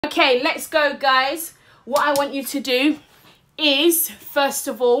Okay, let's go, guys. What I want you to do is, first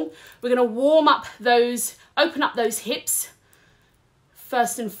of all, we're going to warm up those, open up those hips.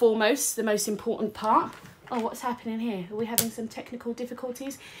 First and foremost, the most important part. Oh, what's happening here? Are we having some technical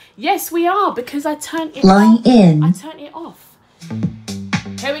difficulties? Yes, we are, because I turned it off. I turned it off.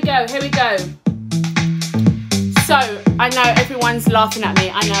 Here we go, here we go. So, I know everyone's laughing at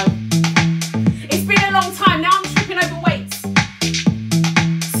me, I know. It's been a long time, now I'm tripping over weights.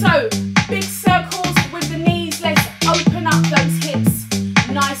 So, big circles with the knees, let's open up those hips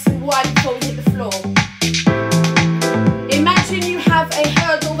nice and wide before we hit the floor. Imagine you have a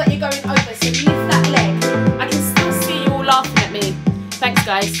hurdle that you're going over, so lift that leg. I can still see you all laughing at me. Thanks,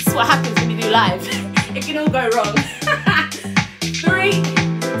 guys. This is what happens when you do live. It can all go wrong. 3,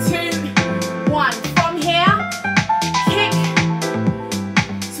 2, 1. From here, kick.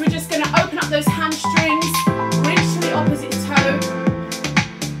 So we're just going to open up those hamstrings, reach to the opposite toe.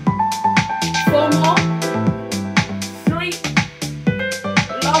 4 more. 3.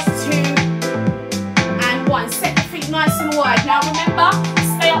 Last 2. And 1. Set the feet nice and wide. Now remember,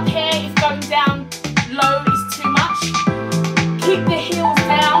 stay up here if going down low is too much. Keep the heels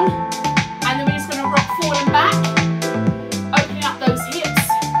down. And then we're just going to rock forward and back. Opening up those hips.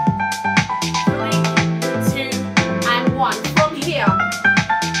 3, 2, and 1. From here,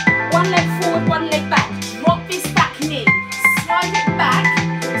 one leg forward, one leg back. Drop this back knee. Slide it back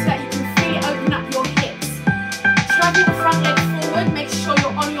so that you can feel it open up your hips. Travel the front leg forward. Make sure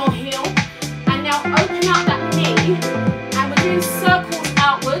you're on your heel. And now open up that knee. And we're doing circles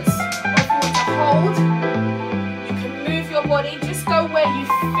outwards. Or if you want to hold, you can move your body. Just go where you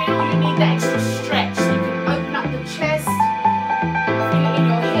feel you need that extra stretch. So you can open up the chest. Feel it in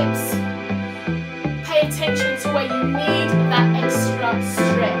your hips. Pay attention to where you need that extra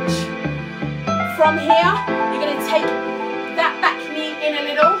stretch. From here, you're going to take that back knee in a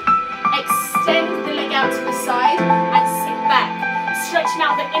little, extend the leg out to the side and sit back, stretching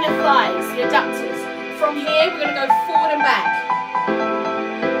out the inner thighs, the adductors. From here, we're going to go forward and back,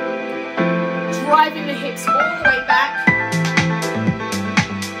 driving the hips all the way back.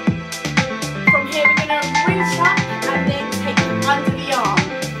 From here, we're going to reach up and then take it under the arm.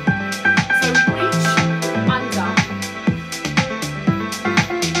 So reach, under.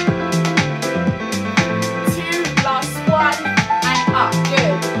 2, last 1, and up.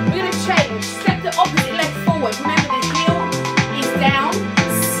 Good. We're going to change. Step the opposite leg forward. Remember, the heel is down.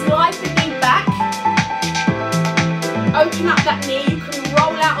 Slide the knee back. Open up that knee. You can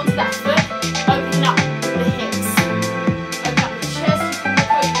roll out onto that foot. Open up the hips.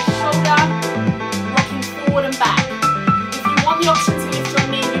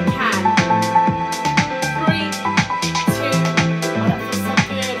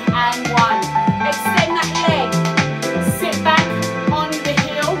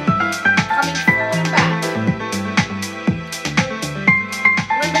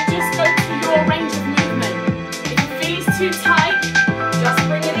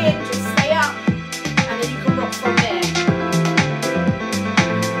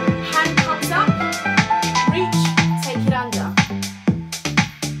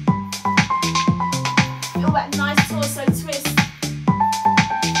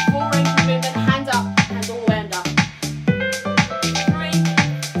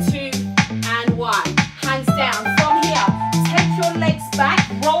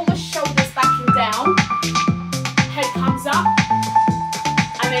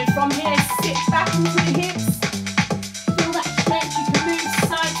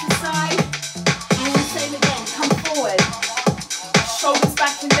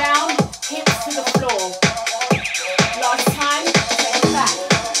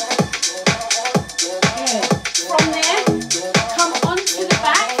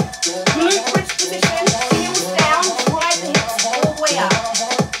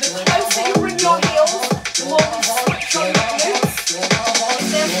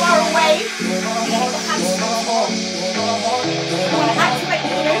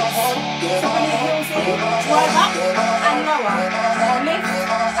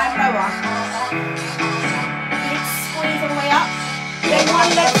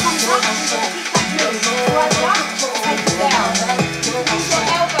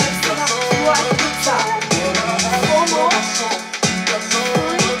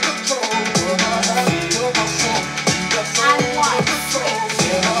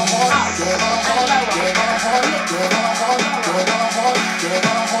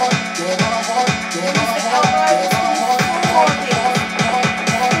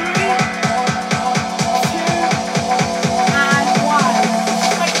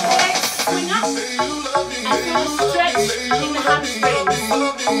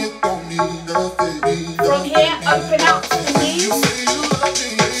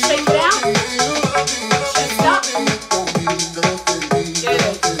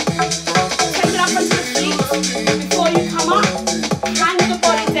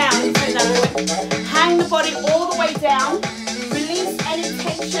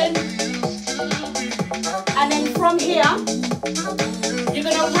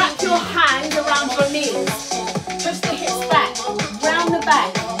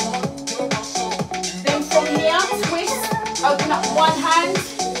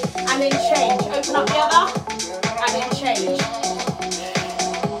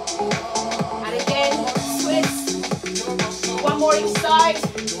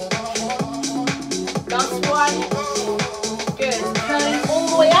 Last one. Good. Turning all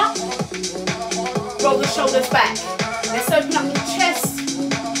the way up. Roll the shoulders back. Let's open up the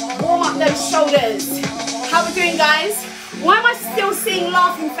chest. Warm up those shoulders. How are we doing, guys? Why am I still seeing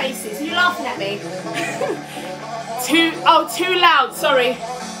laughing faces? Are you laughing at me? Too loud, sorry.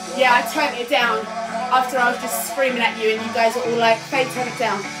 Yeah, I turned it down after I was just screaming at you and you guys are all like, "Faye, turn it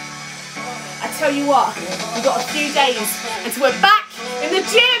down." I tell you what, we've got a few days until we're back in the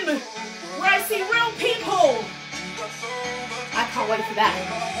gym where I see real people. I can't wait for that.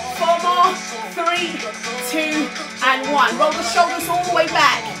 4 more, 3, 2, and 1. Roll the shoulders all the way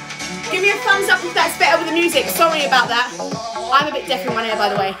back. Give me a thumbs up if that's better with the music. Sorry about that. I'm a bit deaf in one ear, by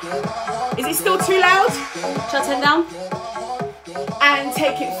the way. Is it still too loud? Shall I turn down? And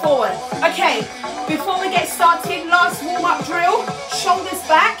take it forward. Okay, before we get started, last warm-up drill. Shoulders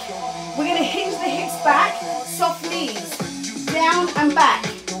back. We're going to hinge the hips back. Soft knees. Down and back.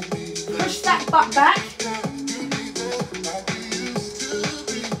 Push that butt back.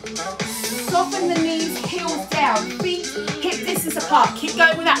 Soften the knees, heels down. Feet hip distance apart. Keep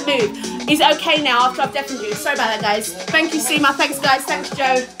going with that move. Is it okay now after I've deafened you? Sorry about that, guys. Thank you, Seema. Thanks, guys. Thanks,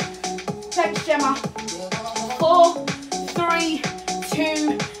 Joe. Thanks, Gemma. 4, 3,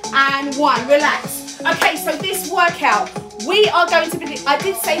 2, and 1. Relax. Okay, so this workout, we are going to be, I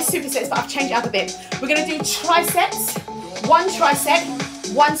did say supersets, but I've changed it up a bit. We're going to do triceps, 1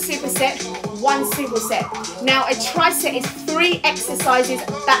 tricep, 1 superset, 1 single set. Now, a tricep is 3 exercises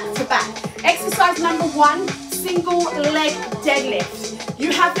back to back. Exercise number 1, single leg deadlift.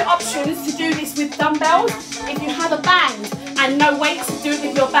 You have the options to do this with dumbbells. If you have a band and no weights, do it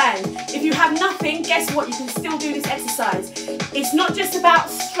with your band. If you have nothing, guess what? You can still do this exercise. It's not just about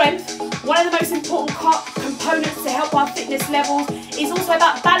strength. One of the most important components to help our fitness levels is also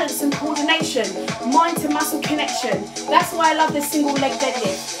about balance and coordination, mind to muscle connection. That's why I love the single leg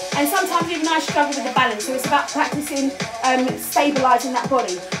deadlift. And sometimes even I struggle with the balance, so it's about practicing stabilising that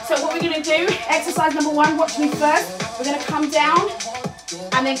body. So what we're going to do, exercise number 1, watch me first. We're going to come down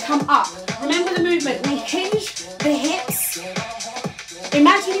and then come up. Remember the movement, we hinge the hips.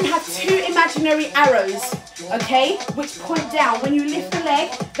 Imagine you have 2 imaginary arrows, okay, which point down. When you lift the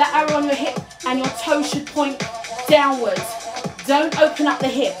leg, that arrow on your hip and your toe should point downwards. Don't open up the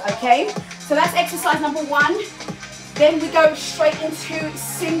hip, okay? So that's exercise number 1. Then we go straight into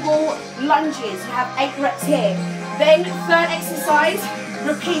single lunges. You have 8 reps here. Then third exercise,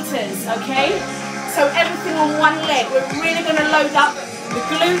 repeaters, okay? So everything on one leg. We're really gonna load up the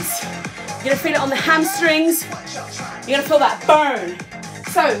glutes. You're gonna feel it on the hamstrings. You're gonna feel that burn.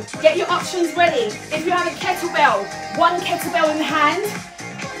 So get your options ready. If you have a kettlebell, 1 kettlebell in the hand,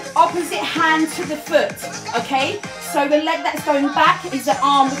 opposite hand to the foot, okay? So the leg that's going back is the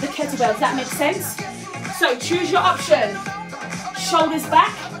arm with the kettlebell. Does that make sense? So choose your option. Shoulders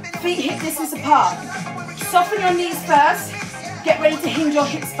back, feet hip distance apart. Soften your knees first. Get ready to hinge your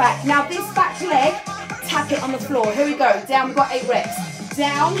hips back. Now this back leg, tap it on the floor. Here we go. Down, we've got 8 reps.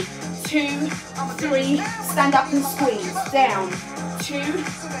 Down, 2, 3, stand up and squeeze. Down, 2,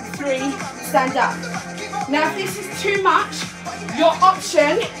 3, stand up. Now if this is too much, your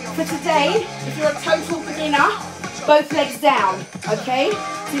option for today, if you're a total beginner, both legs down, okay?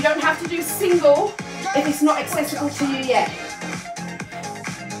 So you don't have to do single if it's not accessible to you yet.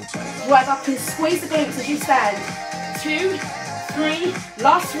 Drive up and squeeze the glutes as you stand. 2, 3,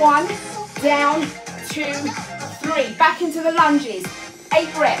 last one, down, 2, 3. Back into the lunges,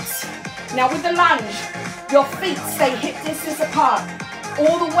 8 reps. Now with the lunge, your feet stay hip distance apart.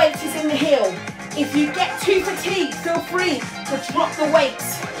 All the weight is in the heel. If you get too fatigued, feel free to drop the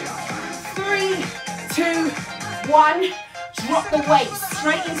weights. 3, 2, 1, drop the weight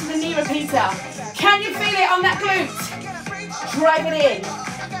straight into the knee repeater. Can you feel it on that glute? Drive it in.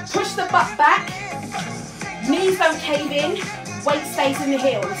 Push the butt back. Knees don't cave in. Weight stays in the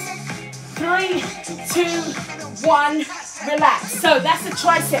heels. 3, 2, 1, relax. So that's the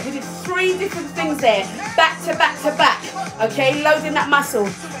tricep. We did 3 different things there. Back to back to back. Okay, loading that muscle.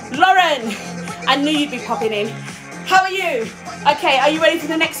 Lauren, I knew you'd be popping in. How are you? Okay, are you ready for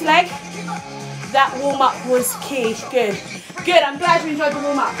the next leg? That warm-up was key. Good. Good, I'm glad you enjoyed the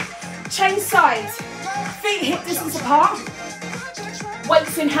warm-up. Change sides. Feet hip distance apart.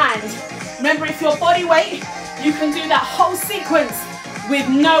 Weights in hand. Remember, if your body weight, you can do that whole sequence with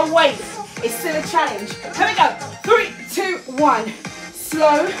no weight. It's still a challenge. Here we go. 3, 2, 1.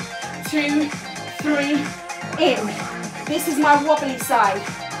 Slow. 2, 3, in. This is my wobbly side.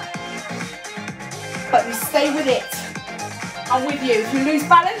 But you stay with it. I'm with you. If you lose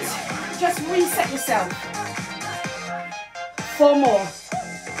balance, just reset yourself. 4 more.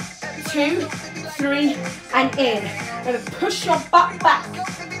 2, 3, and in. Remember, push your butt back.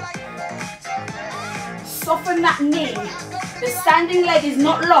 Soften that knee. The standing leg is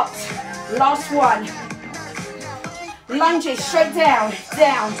not locked. Last one. Lunges straight down,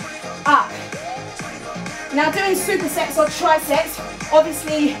 down, up. Now doing supersets or triceps,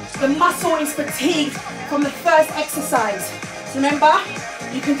 obviously the muscle is fatigued from the first exercise. So remember,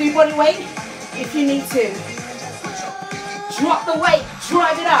 you can do body weight if you need to. Drop the weight,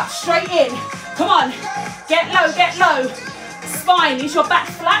 drive it up, straight in. Come on, get low, get low. Spine, is your back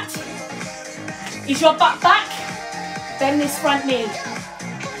flat? Is your butt back? Bend this front knee.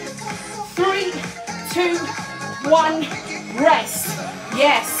 3, 2, 1, rest.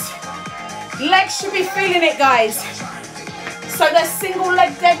 Yes. Legs should be feeling it, guys. So the single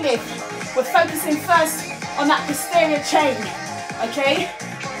leg deadlift, we're focusing first on that posterior chain, okay?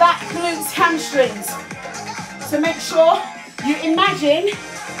 Back, glutes, hamstrings. So make sure you imagine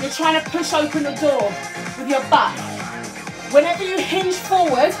you're trying to push open the door with your butt. Whenever you hinge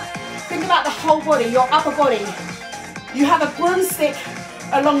forward, think about the whole body, your upper body. You have a broomstick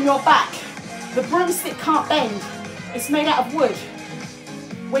along your back. The broomstick can't bend. It's made out of wood.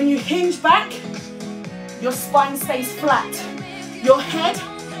 When you hinge back, your spine stays flat. Your head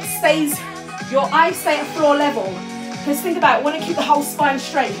stays, your eyes stay at floor level. Because think about it, want to keep the whole spine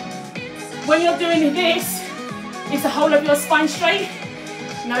straight. When you're doing this, is the whole of your spine straight?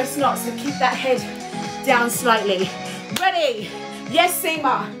 No, it's not. So keep that head down slightly. Ready? Yes,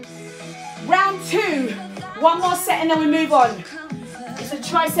 Seema. Round 2. One more set and then we move on. It's a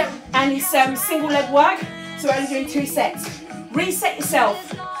tricep and it's single leg work. So we're only doing 2 sets. Reset yourself.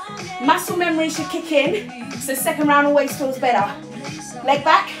 Muscle memory should kick in. So second round always feels better. Leg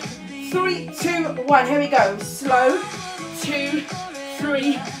back. 3, 2, 1. Here we go. Slow. 2,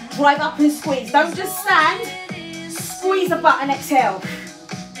 3. Drive up and squeeze. Don't just stand. Squeeze the butt and exhale.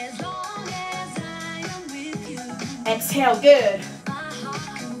 Exhale, good.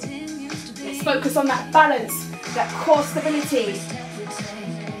 Let's focus on that balance, that core stability.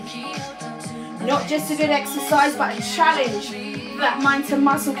 Not just a good exercise, but a challenge for that mind to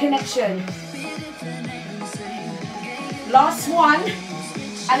muscle connection. Last one,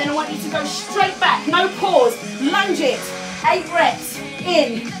 and then I want you to go straight back, no pause. Lunge it, 8 reps,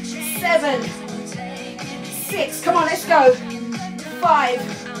 in, 7, 6, come on, let's go. 5,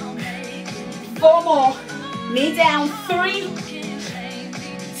 4 more. Knee down, 3,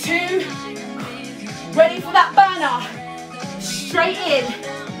 2, ready for that burner. Straight in,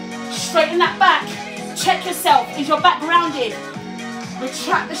 straighten that back. Check yourself, is your back rounded?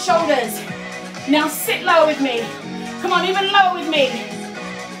 Retract the shoulders. Now sit lower with me. Come on, even lower with me.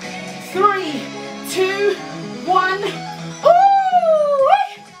 3, 2, 1. Ooh!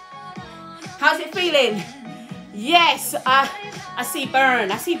 How's it feeling? Yes, I see burn,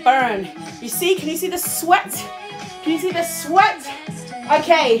 I see burn. You see, can you see the sweat? Can you see the sweat?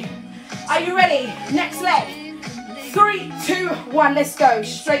 Okay, are you ready? Next leg. 3, 2, 1, let's go.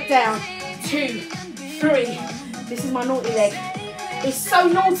 Straight down, 2, 3. This is my naughty leg. It's so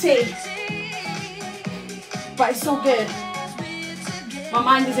naughty, but it's so good. My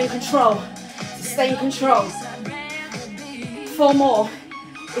mind is in control, so stay in control. 4 more.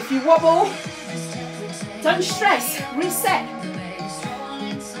 If you wobble, don't stress, reset.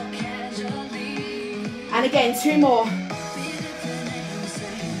 And again, 2 more.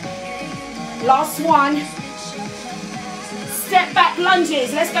 Last one. Step back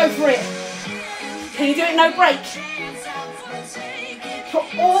lunges, let's go for it. Can you do it no break? Put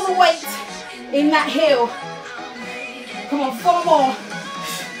all the weight in that heel. Come on, 4 more.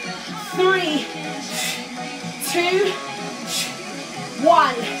 3, 2,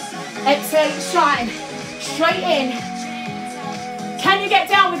 1. Exhale, shine. Straight in. Can you get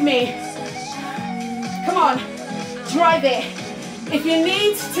down with me? Come on, drive it. If you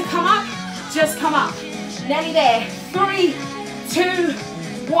need to come up, just come up. Nearly there. 3, 2,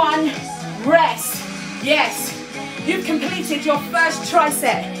 1, rest. Yes, you've completed your first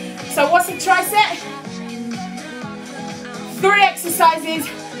tricep. So what's a tricep? 3 exercises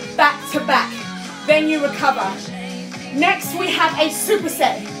back to back. Then you recover. Next we have a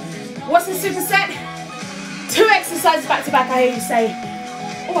superset. What's a superset? 2 exercises back to back, I hear you say.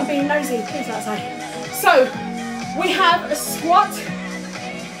 Oh, I'm being nosy, please don't say. So, we have a squat,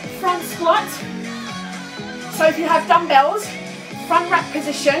 front squat. So if you have dumbbells, front rack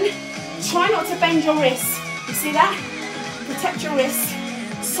position, try not to bend your wrists. You see that? Protect your wrists,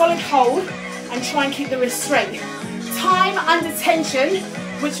 solid hold, and try and keep the wrist straight. Time under tension,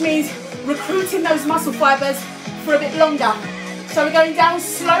 which means recruiting those muscle fibers for a bit longer. So we're going down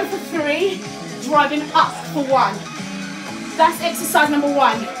slow for 3, driving up for 1. That's exercise number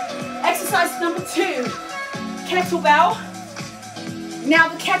 1. Exercise number 2, kettlebell. Now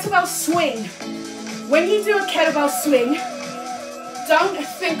the kettlebell swing. When you do a kettlebell swing, don't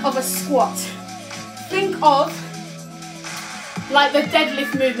think of a squat. Think of like the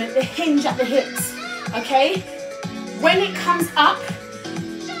deadlift movement, the hinge at the hips, okay? When it comes up,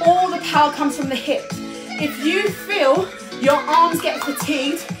 all the power comes from the hip. If you feel your arms get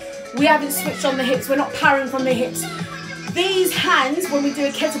fatigued, we haven't switched on the hips, we're not powering from the hips. These hands, when we do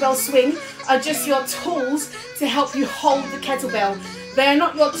a kettlebell swing, are just your tools to help you hold the kettlebell. They are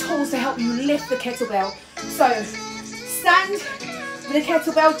not your tools to help you lift the kettlebell. So, stand with the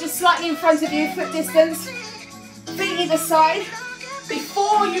kettlebell just slightly in front of you, foot distance, feet either side.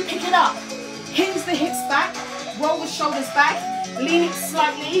 Before you pick it up, hinge the hips back, roll the shoulders back, lean it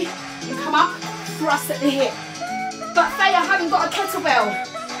slightly, and come up, thrust at the hip. But Faye, I haven't got a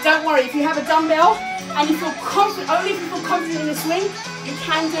kettlebell. Don't worry, if you have a dumbbell and you feel confident, only if you feel confident in the swing, you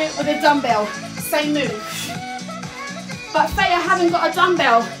can do it with a dumbbell. Same move. But Faye, I haven't got a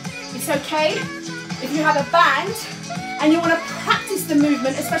dumbbell. It's okay. If you have a band and you want to practice the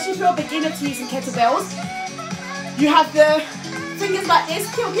movement, especially if you're a beginner to using kettlebells, you have the fingers like this,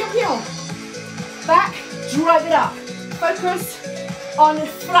 peel, peel, peel. Back, drive it up. Focus on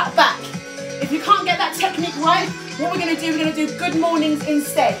flat back. If you can't get that technique right, what we're going to do, we're going to do good mornings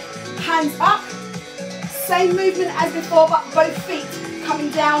instead. Hands up, same movement as before, but both feet coming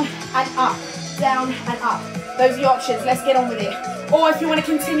down and up, down and up. Those are your options, let's get on with it. Or if you want to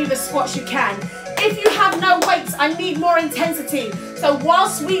continue the squats, you can. If you have no weights, I need more intensity. So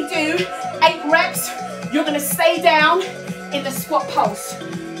whilst we do 8 reps, you're going to stay down in the squat pulse.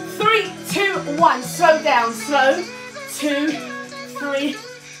 3, 2, 1, slow down, slow, 2, 3,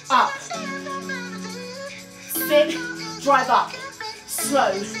 up. Sit, drive up,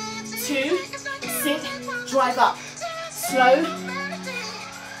 slow, 2, sit, drive up, slow,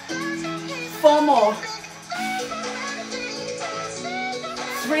 4 more,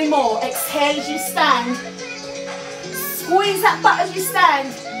 3 more, exhale as you stand, squeeze that butt as you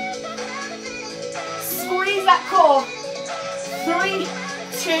stand, squeeze that core, 3,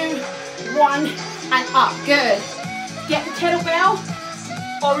 2, 1, and up, good. Get the kettlebell,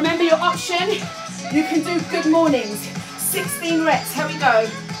 or remember your option, you can do good mornings, 16 reps, here we go,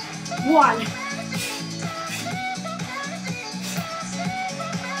 1,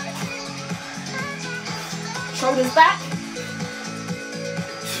 shoulders back,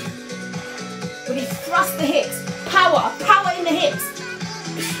 really thrust the hips, power, power in the hips,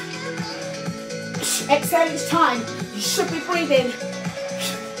 exhale each time, you should be breathing,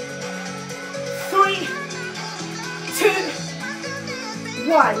 3, 2,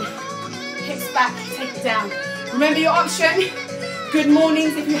 1, hips back, take it down. Remember your option, good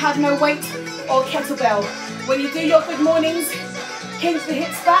mornings if you have no weight or kettlebell. When you do your good mornings, hinge the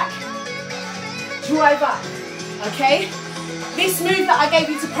hips back, drive up, okay? This move that I gave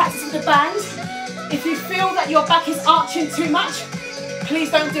you to practice with the band, if you feel that your back is arching too much, please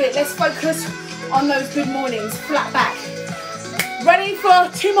don't do it. Let's focus on those good mornings, flat back. Ready for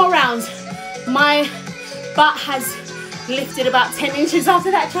 2 more rounds. My butt has lifted about 10 inches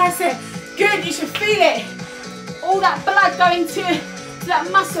after that tricep. Good, you should feel it. All that blood going to that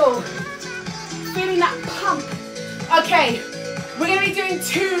muscle. Feeling that pump. Okay, we're going to be doing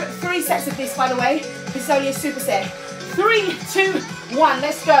 3 sets of this, by the way. This is only a superset. 3, 2, 1,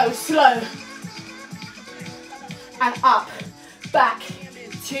 let's go. Slow. And up. Back.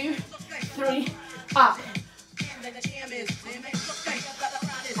 2, 3, up.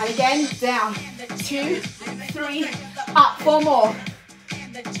 And again, down. 2, 3, up. 4 more.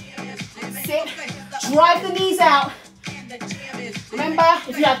 Sit. Drive the knees out. Remember,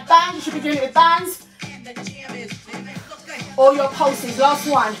 if you have bands, you should be doing it with bands. Or your pulses. Last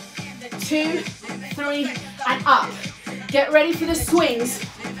one. 2, 3, and up. Get ready for the swings.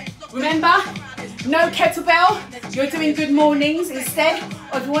 Remember, no kettlebell. You're doing good mornings instead.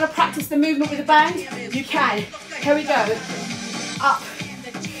 Or if you want to practice the movement with a band, you can. Here we go. Up.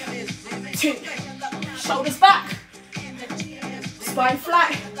 2. Shoulders back. Spine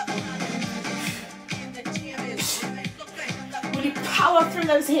flat. Really power through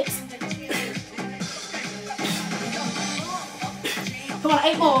those hips. Come on,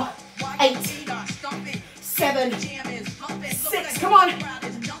 8 more. 8, 7, 6, come on.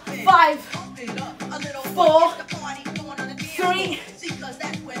 5, 4, 3,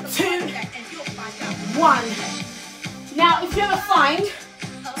 2, 1. Now, if you ever find,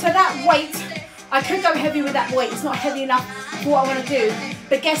 so that weight, I could go heavy with that weight. It's not heavy enough for what I want to do.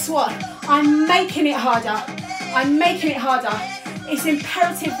 But guess what? I'm making it harder. I'm making it harder. It's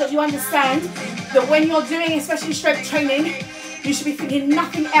imperative that you understand that when you're doing, especially strength training, you should be thinking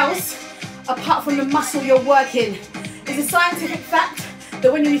nothing else apart from the muscle you're working. It's a scientific fact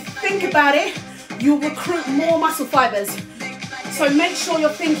that when you think about it, you'll recruit more muscle fibers. So make sure you're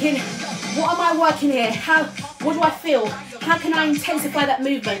thinking, what am I working here? What do I feel? How can I intensify that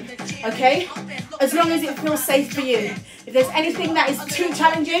movement? Okay? As long as it feels safe for you. If there's anything that is too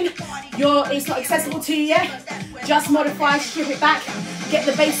challenging, it's not accessible to you yet, just modify, strip it back, get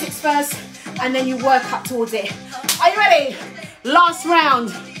the basics first, and then you work up towards it. Are you ready? Last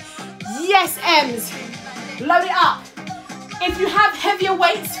round. Yes, M's. Load it up. If you have heavier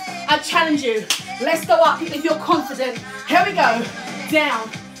weights, I challenge you. Let's go up if you're confident. Here we go. Down,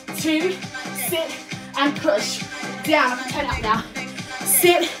 2, sit and push. Down, I can turn it up now.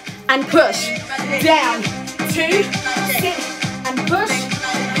 Sit and push. Down, 2, sit and push.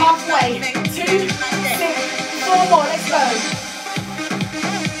 Halfway, 2, sit, 4 more, let's go.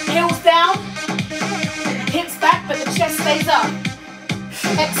 Heels down, hips back, but the chest stays up.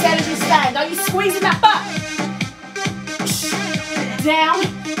 Exhale as you stand. Are you squeezing that butt? Down,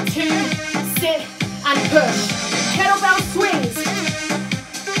 2, sit and push. Kettlebell swings.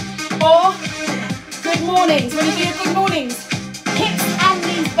 Or good mornings. When you do your good mornings, hips and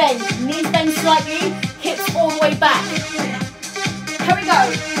knees bend. Knees bend slightly, hips all the way back. Here we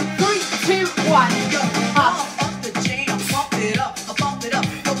go. 3, 2, 1. Up.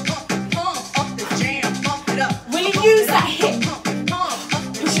 Will you use that hip?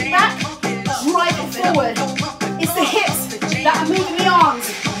 Push it back, drive it forward. It's the hips that are moving the arms.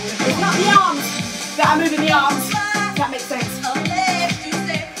 It's not the arms that are moving the arms. If that makes sense.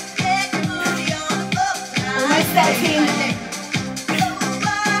 Almost 13.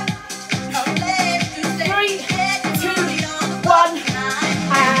 3, 2, 1.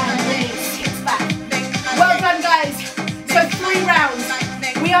 And release. Hips back. Well done, guys. So 3 rounds.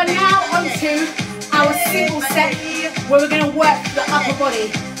 We are now on to our single set where we're going to work the upper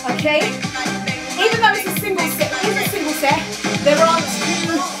body. Okay? Even though it's a single set, there are 2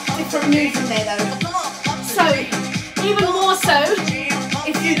 different moves in there though. So, even more so,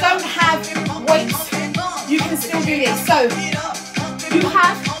 if you don't have weights, you can still do this. So, you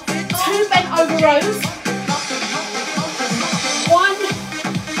have 2 bent over rows. 1,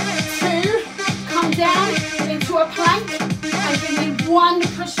 2, come down into a plank and give me 1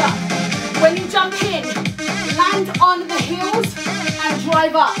 push up. When you jump in, land on the heels and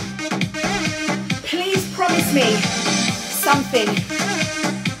drive up. Please promise me something.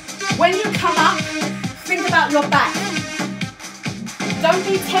 When you come up, think about your back. Don't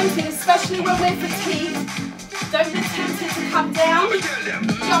be tempted, especially when we're fatigued. Don't be tempted to come down,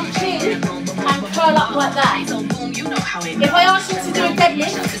 jump in, and curl up like that. If I asked you to do a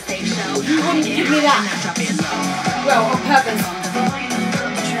deadlift, you wouldn't give me that. Well, on purpose.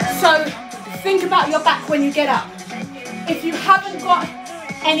 So, think about your back when you get up. If you haven't got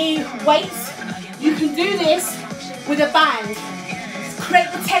any weights, you can do this with a band.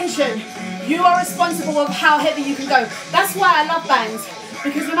 Create the tension. You are responsible of how heavy you can go. That's why I love bands,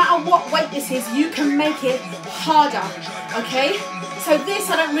 because no matter what weight this is, you can make it harder, okay? So this,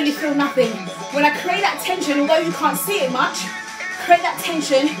 I don't really feel nothing. When I create that tension, although you can't see it much, create that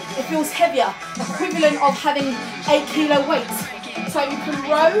tension, it feels heavier, equivalent of having 8 kilo weights. So you can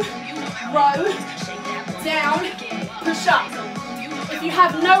row, down, push up. If you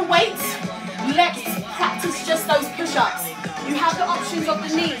have no weights, let's practice just those push-ups. You have the options of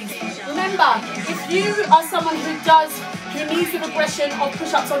the knees. Remember, if you are someone who needs the progression of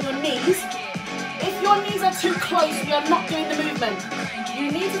push-ups on your knees, if your knees are too close, you're not doing the movement.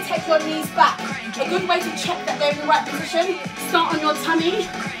 You need to take your knees back. A good way to check that they're in the right position, start on your tummy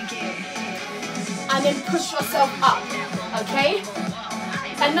and then push yourself up, okay?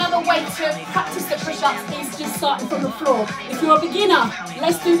 Another way to practice the push-ups is just starting from the floor. If you're a beginner,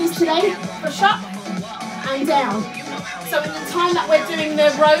 let's do this today. Push up and down. So in the time that we're doing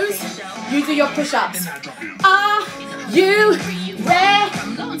the rows, you do your push-ups. Are you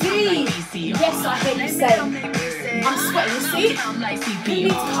ready? Yes, I hear you say. I'm sweating, you see? Who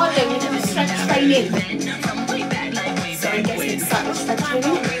needs cardio? You need strength training. Sorry, it gets me excited, strength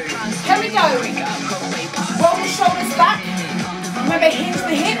training. Here we go. Roll the shoulders back. Remember, hinge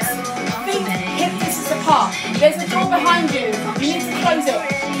the hips, feet hip distance apart. There's a door behind you. You need to close it.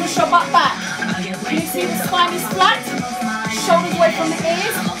 Push your butt back. Can you see the spine is flat? Shoulders away from the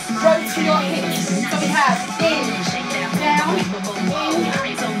ears. Row to your hips. So we have in, down,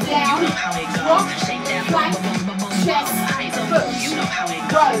 drop, plank, chest, push,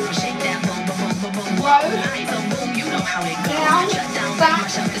 row, down, back.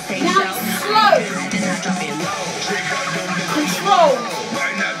 Now slow. Control.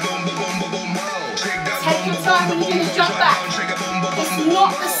 Take your time when you do the jump back. It's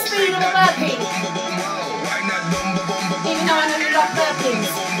not the speed of a burpee. Even though I know you love burpees.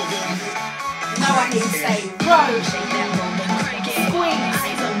 Now I hear you say, row, squeeze,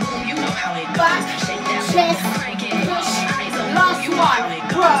 back, chest, push, last one,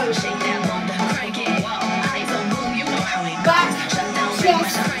 row, back,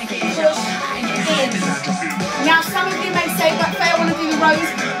 chest, push, in. Now some of you may say, but Faye, I want to do the rows,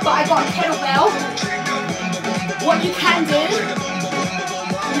 but I got a kettlebell. What you can do,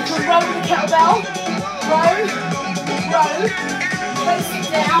 you can row with the kettlebell, row, place it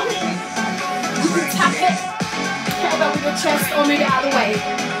down, you can tap it, kettlebell with your chest or move it out of the way.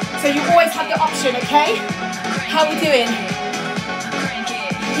 So you always have the option, okay? How are we doing?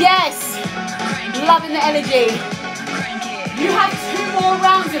 Yes, loving the energy. You have 2 more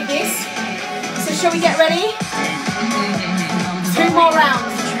rounds of this, so shall we get ready? 2 more rounds.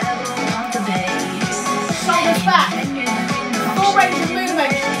 Shoulders back, full range of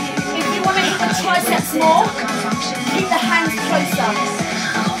movement. If you want to hit the triceps more, keep the hands closer.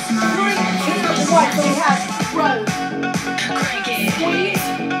 3, 2, 1, so we have row, squeeze,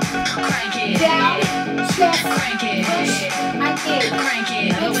 down, chest, push, and in.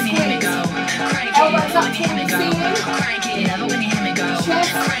 Big squeeze, elbows up towards the ceiling,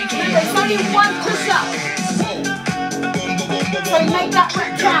 chest, there's only 1 push up, so make that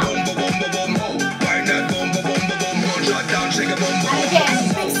rep count. And again,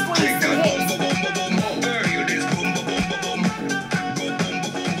 big squeeze to the hips.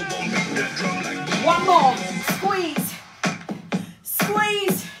 1 more, squeeze,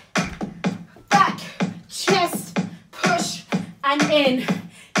 squeeze, back, chest, push, and in.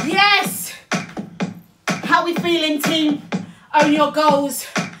 Yes! How we feeling, team? Own your goals.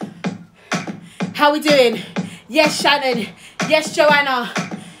 How we doing? Yes, Shannon. Yes, Joanna.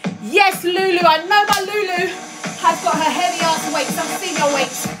 Yes, Lulu. I know my Lulu has got her heavy ass weights, some female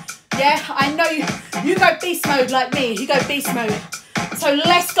weights. Yeah, I know you go beast mode like me. You go beast mode. So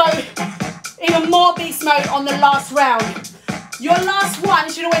let's go even more beast mode on the last round. Your last one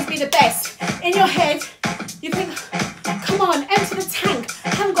should always be the best. In your head, you think, come on, empty the tank. I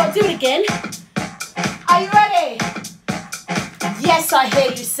haven't got to do it again. Are you ready? Yes, I hear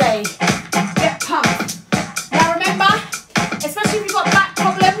you say. Get pumped. Now remember, especially if you've got back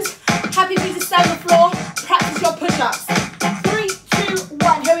problems, happy for you to stay on the floor, practice your push-ups. 3, 2,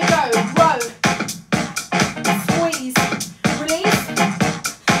 1, here we go. Row, squeeze, release,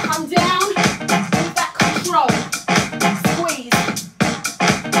 come down, with that control. Squeeze,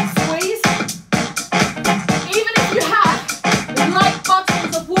 squeeze. Even if you have light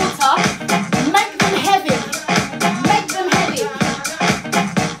bottles of water, make them heavy. Make them heavy.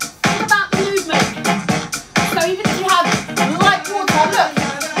 Think about the movement. So even if you have light water, look,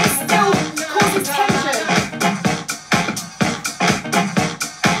 it still causes tension.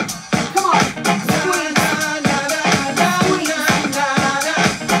 Come on, squeeze, squeeze,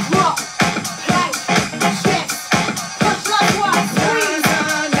 drop, plank, chest, push last one, squeeze,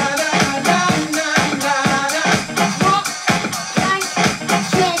 drop, plank,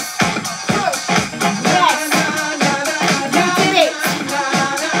 chest, push, yes, you did it.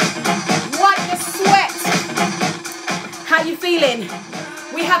 Wipe the sweat. How you feeling?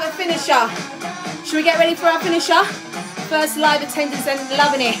 We have a finisher. Should we get ready for our finisher? First live attendance and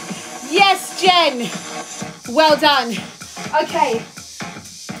loving it. Yes, Jen. Well done. Okay.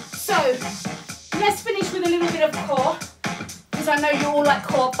 So, let's finish with a little bit of core, because I know you all like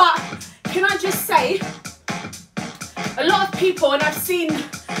core. But can I just say, a lot of people, and I've seen,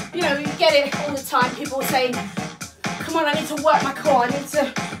 you know, you get it all the time, people saying, come on, I need to work my core. I need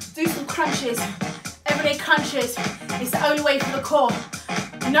to do some crunches. Everyday crunches. It's the only way for the core.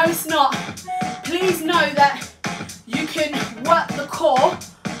 No, it's not. Please know that you can work the core,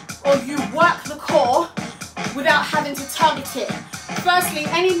 or you work the core without having to target it. Firstly,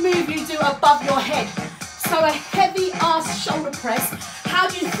 any move you do above your head. So a heavy ass shoulder press, how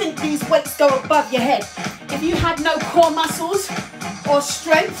do you think these weights go above your head? If you had no core muscles or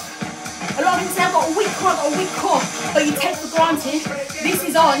strength, a lot of people say, I've got a weak core, I've got a weak core, but you take for granted, this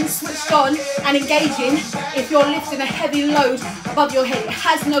is on, switched on and engaging if you're lifting a heavy load above your head. It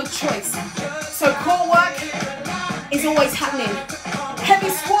has no choice. So core work is always happening. Heavy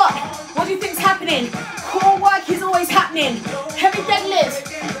squat, what do you think's happening? Core work is always happening. Heavy deadlift,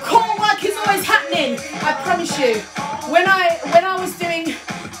 core work is always happening. I promise you. When I was doing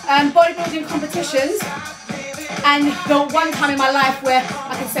bodybuilding competitions, and the one time in my life where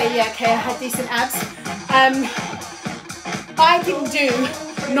I could say, yeah, okay, I had decent abs, I didn't do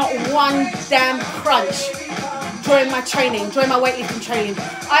not one damn crunch during my training, during my weightlifting training.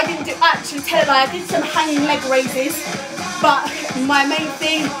 I didn't do, actually tell you, I did some hanging leg raises, but my main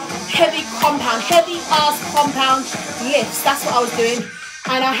thing, heavy ass compound lifts, that's what I was doing.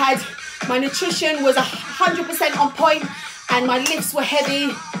 And I had My nutrition was 100% on point, and my lifts were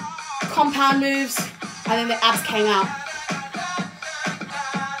heavy, compound moves, and then the abs came out.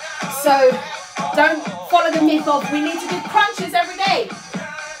 So don't follow the myth of we need to do crunches every day.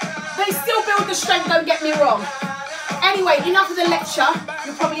 They still build the strength, don't get me wrong. Anyway, enough of the lecture.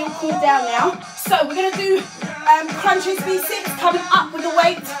 You're probably all cooled down now. So we're going to do crunches V6, coming up with the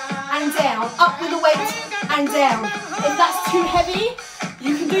weight and down, up with the weight and down. If that's too heavy,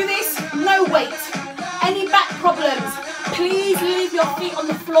 you can do this, no weight. Any back problems, please leave your feet on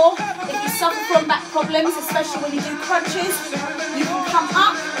the floor. If you suffer from back problems, especially when you do crunches, you can come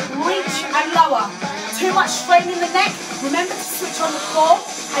up, reach and lower. Too much strain in the neck, remember to switch on the floor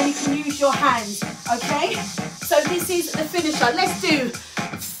and you can use your hands, okay? So this is the finisher. Let's do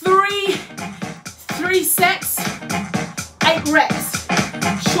three sets, 8 reps,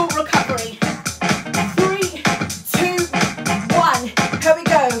 short recovery. 3, 2, 1, here we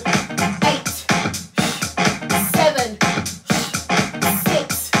go. 8, 7,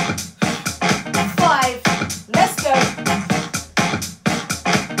 6, 5, let's go.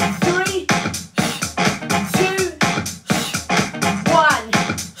 3, 2, 1,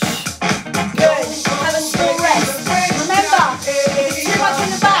 good. Have a small rest. Remember, if it's too much in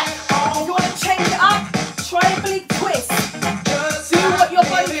the back, if you want to change it up, try a big twist. Do what your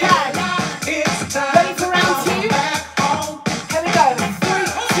body can. Ready for round 2? Here we go. 3,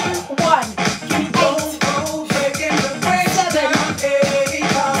 2, 1. Give me 8, 7, 6.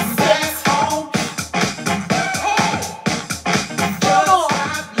 4 more.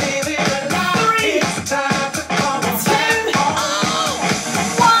 3, 2,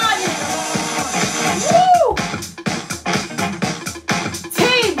 1. Woo!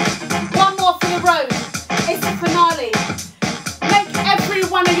 Team, one more for the road. It's the finale. Make every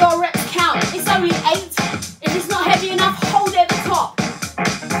one of your reps count. It's only 8. If it's not heavy enough, hold it at the top.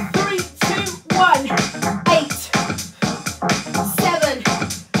 3, 2, 1. 8, 7,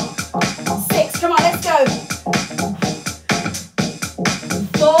 6. Come on, let's go.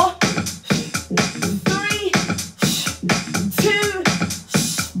 4, 3, 2,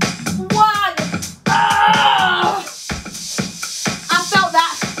 1. Ah! I felt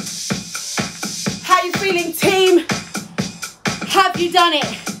that. How you feeling, team? Have you done it?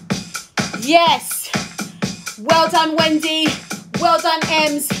 Yes. Well done, Wendy. Well done,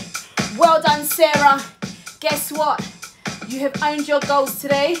 Ems. Well done, Sarah. Guess what? You have owned your goals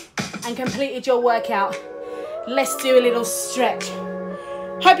today and completed your workout. Let's do a little stretch.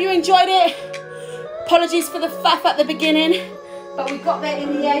 Hope you enjoyed it. Apologies for the faff at the beginning, but we got there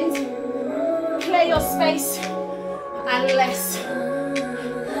in the end. Clear your space and let's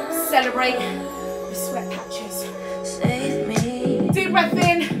celebrate the sweat patches. Deep breath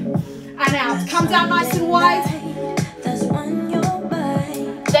in and out. Come down nice and wide.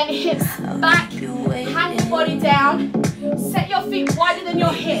 Then hips back, hang your body down. Set your feet wider than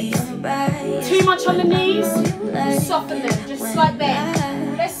your hips. Too much on the knees, soften them, just like that.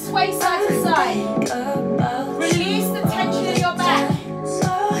 Let's sway side to side. Release the tension in your back.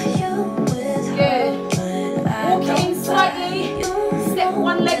 Good. Walk in slightly. Step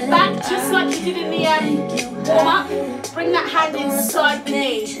one leg back, just like you did in the warm up. Bring that hand inside the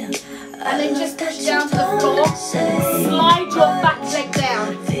knee. And then just push down to the floor. Slide your back leg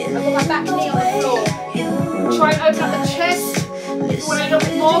down. I've got my back knee on the floor. Try and open up the chest. If you want a little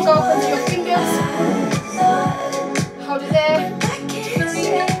bit more, go up onto your fingers. Hold it there.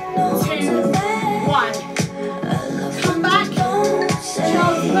 3, 2, 1. Come back.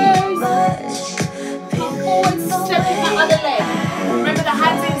 Child's pose. Come forward, step in that other leg. Remember the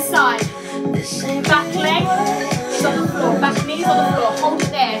hands inside. Back leg is on the floor. Back knee is on the floor. Hold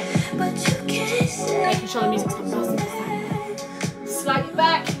it there. Making sure the music's not bursting. Slide it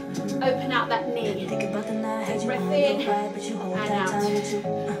back. Open out that knee. Take breath in and out.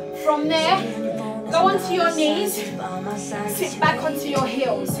 From there, go onto your knees. Sit back onto your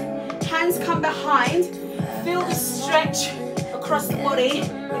heels. Hands come behind. Feel the stretch across the body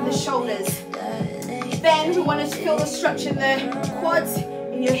in the shoulders. Then we want to feel the stretch in the quads,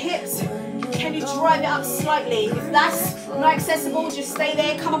 in your hips. Can you drive it up slightly? If that's not accessible, just stay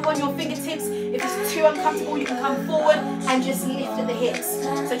there. Come up on your fingertips. If it's too uncomfortable, you can come forward and just lift at the hips.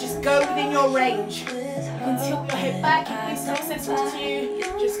 So just go within your range. You can tilt your head back if it's not accessible to you.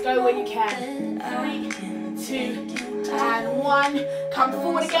 Just go where you can. 3, 2, and 1. Come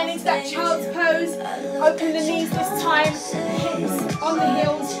forward again into that child's pose. Open the knees this time. Hips on the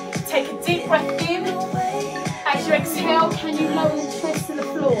heels. Take a deep breath in. As you exhale, can you lower the chest to the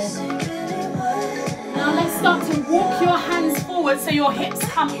floor? Now let's start to walk your hands forward so your hips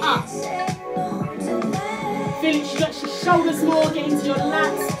come up. Feel it stretch your shoulders more, get into your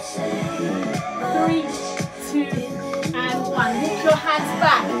lats.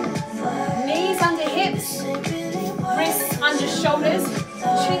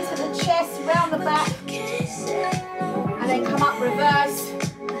 chin to the chest, round the back. And then come up, reverse.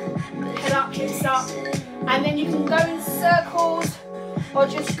 Head up, hips up. And then you can go in circles or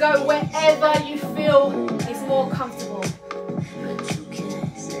just go wherever you feel is more comfortable.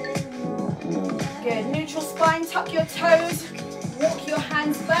 Good. Neutral spine, tuck your toes. Walk your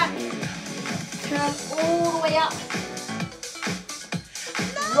hands back. Turn all the way up.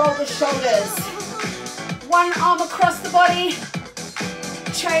 Roll the shoulders. One arm across the body.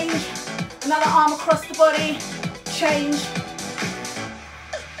 Change. Another arm across the body. Change.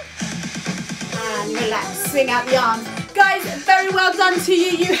 And relax. Swing out the arms. Guys, very well done to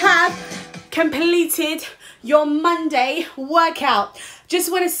you. You have completed your Monday workout. Just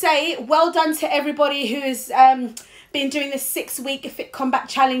want to say well done to everybody who has been doing the 6-week Fit Combat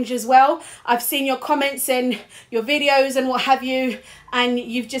Challenge as well. I've seen your comments and your videos and what have you, and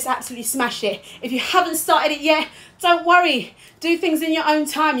you've just absolutely smashed it. If you haven't started it yet, don't worry. Do things in your own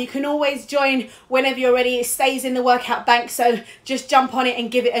time. You can always join whenever you're ready. It stays in the workout bank, so just jump on it and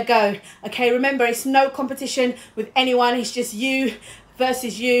give it a go. Okay, remember, it's no competition with anyone. It's just you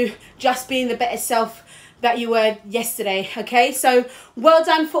versus you, just being the better self that you were yesterday. Okay, so well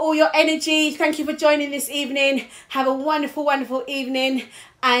done for all your energy. Thank you for joining this evening. Have a wonderful, wonderful evening,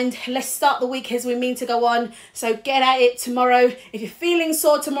 and let's start the week as we mean to go on. So get at it tomorrow. If you're feeling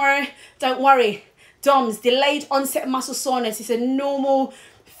sore tomorrow, don't worry. DOMS, delayed onset muscle soreness, it's a normal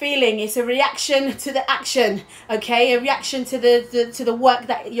feeling. It's a reaction to the action, okay? A reaction to the work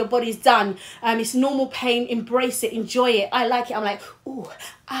that your body's done. It's normal pain. Embrace it, enjoy it. I like it. I'm like, ooh,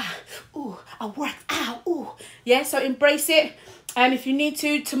 ah, ooh, I worked out, ooh. Yeah, so embrace it. If you need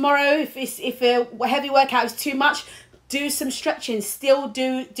to tomorrow, if a heavy workout is too much, do some stretching. Still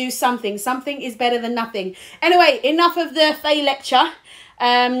do something. Something is better than nothing. Anyway, enough of the Faye lecture.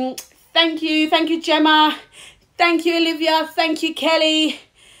 Thank you, Gemma. Thank you, Olivia. Thank you, Kelly.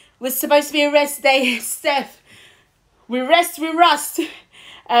 Was supposed to be a rest day, Steph. We rest, we rust.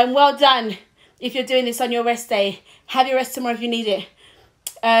 Well done. If you're doing this on your rest day, have your rest tomorrow if you need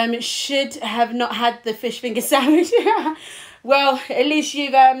it. Should have not had the fish finger sandwich. Well, at least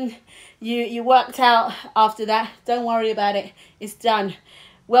you've you worked out after that. Don't worry about it. It's done.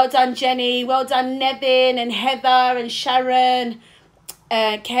 Well done, Jenny. Well done, Nevin and Heather and Sharon,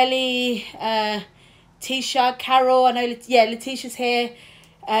 Kelly, Tisha, Carol. I know. Yeah, Letitia's here.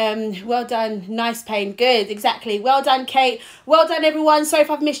 Well done. Nice pain. Good. Exactly. Well done, Kate. Well done, everyone. Sorry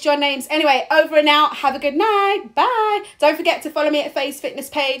if I've missed your names. Anyway, over and out. Have a good night. Bye. Don't forget to follow me at Faye's Fitness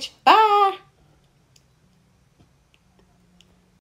page. Bye.